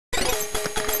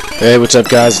Hey, what's up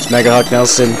guys, it's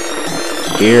MegaHawkNelson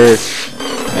here,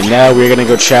 and now we're gonna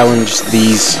go challenge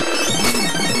these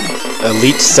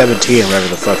Elite 17, whatever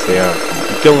the fuck they are.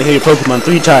 You can only hit your Pokemon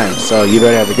 3 times, so you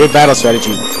better have a good battle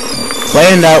strategy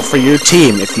planned out for your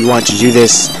team if you want to do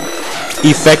this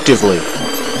effectively.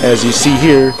 As you see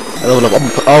here, I leveled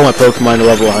up all my Pokemon to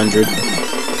level 100,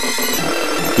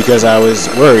 because I was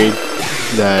worried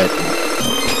about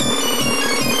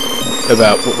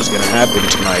what was gonna happen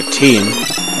to my team.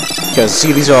 Because,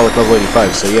 see, these are all like level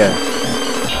 85, so yeah.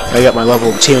 I got my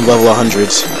team of level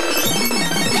 100s.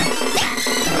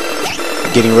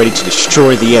 Getting ready to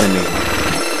destroy the enemy.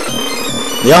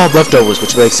 They all have leftovers,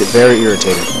 which makes it very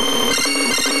irritating.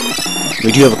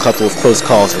 We do have a couple of close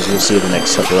calls, as you'll see in the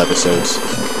next couple episodes.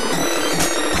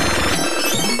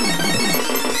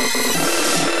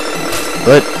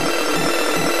 But,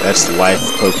 that's the life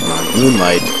of Pokemon.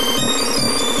 Moonlight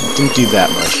didn't do that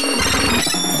much.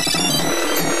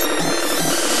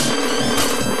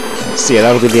 So yeah,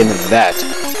 that'll be the end of that.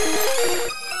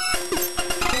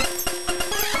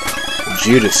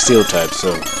 Judith Steel type,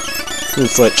 so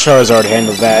let's let Charizard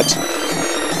handle that.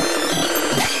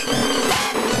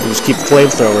 We'll just keep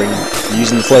flamethrowing,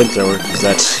 using the flamethrower, because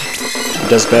that's what it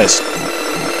does best.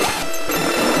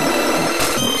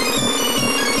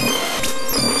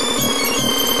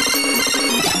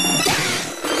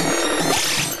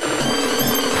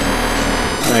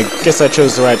 I guess I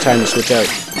chose the right time to switch out.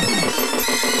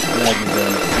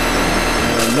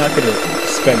 I'm not going to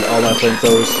spend all my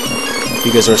flamethrowers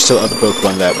because there are still other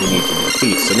Pokemon that we need to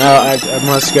defeat. So now I'm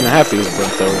just going to have to use a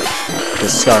flamethrower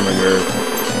because Skarmoger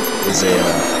is a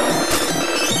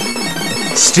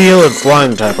Steel and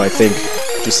Flying type, I think,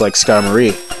 just like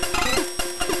Skarmory.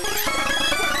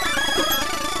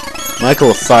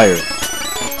 Michael of Fire.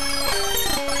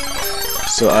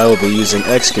 So I will be using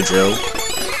Excadrill.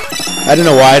 I don't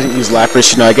know why I didn't use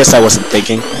Lapras, I guess I wasn't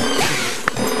thinking.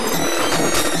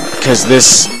 Because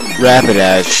this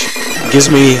Rapidash gives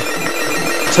me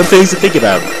some things to think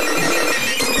about.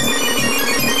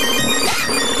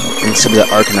 And some of the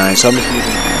Arcanine, so I'm just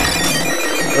using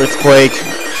Earthquake.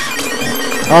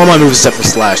 All my moves except for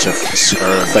Slash are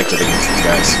effective against these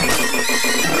guys.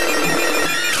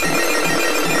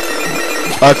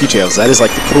 Arcutails, that is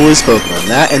like the coolest Pokemon.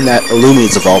 That and that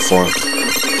Illumine's Evolve form.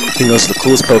 I think those are the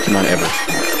coolest Pokemon ever.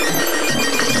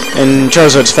 And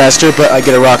Charizard's faster, but I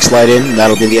get a Rock Slide in, and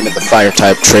that'll be the end of the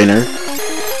Fire-type trainer.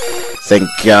 Thank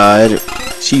God.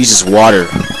 She uses water.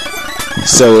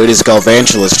 So it is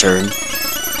Galvantula's turn.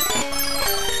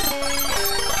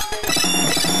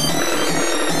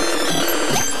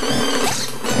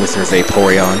 With her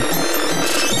Vaporeon.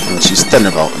 And let's use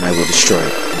Thunderbolt, and I will destroy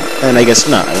it. And I guess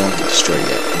not, I won't get destroyed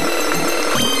yet.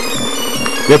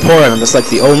 Vaporeon, that's like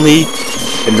the only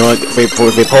annoying...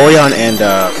 Vaporeon and,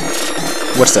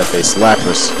 what's that face?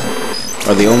 Lapras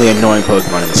are the only annoying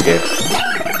Pokemon in this game.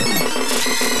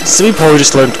 Some people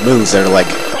just learned moves that are like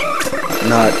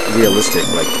not realistic,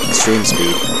 like extreme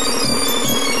speed.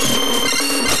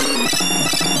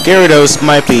 Gyarados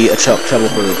might be a trouble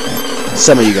for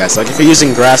some of you guys. Like if you're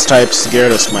using grass types,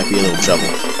 Gyarados might be a little trouble.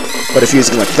 But if you're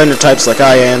using like thunder types like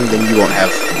I am, then you won't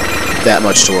have that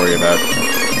much to worry about.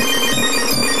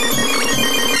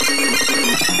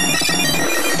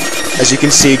 As you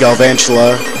can see,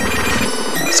 Galvantula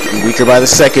is getting weaker by the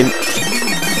second.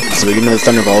 So we get another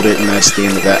Thunderbolt it, and that's the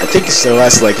end of that. I think it's the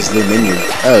last like is Luminion.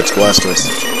 Oh, it's Blastoise.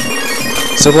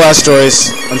 So Blastoise,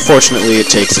 unfortunately, it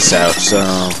takes us out. So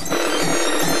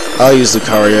I'll use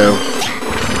Lucario,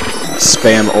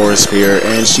 spam Aura Spear,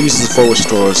 and she uses the full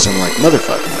restore. So I'm like,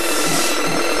 motherfucker.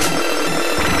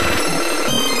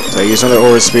 So I use another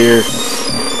Aura Spear,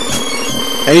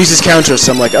 and he uses counter.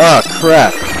 So I'm like, oh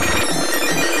crap.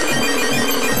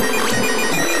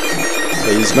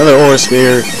 Use another Aura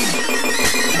Spear.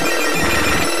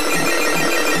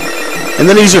 And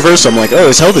then I use Reversal. I'm like, oh,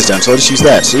 his health is down, so I'll just use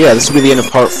that. So yeah, this will be the end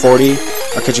of part 40.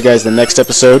 I'll catch you guys in the next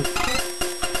episode.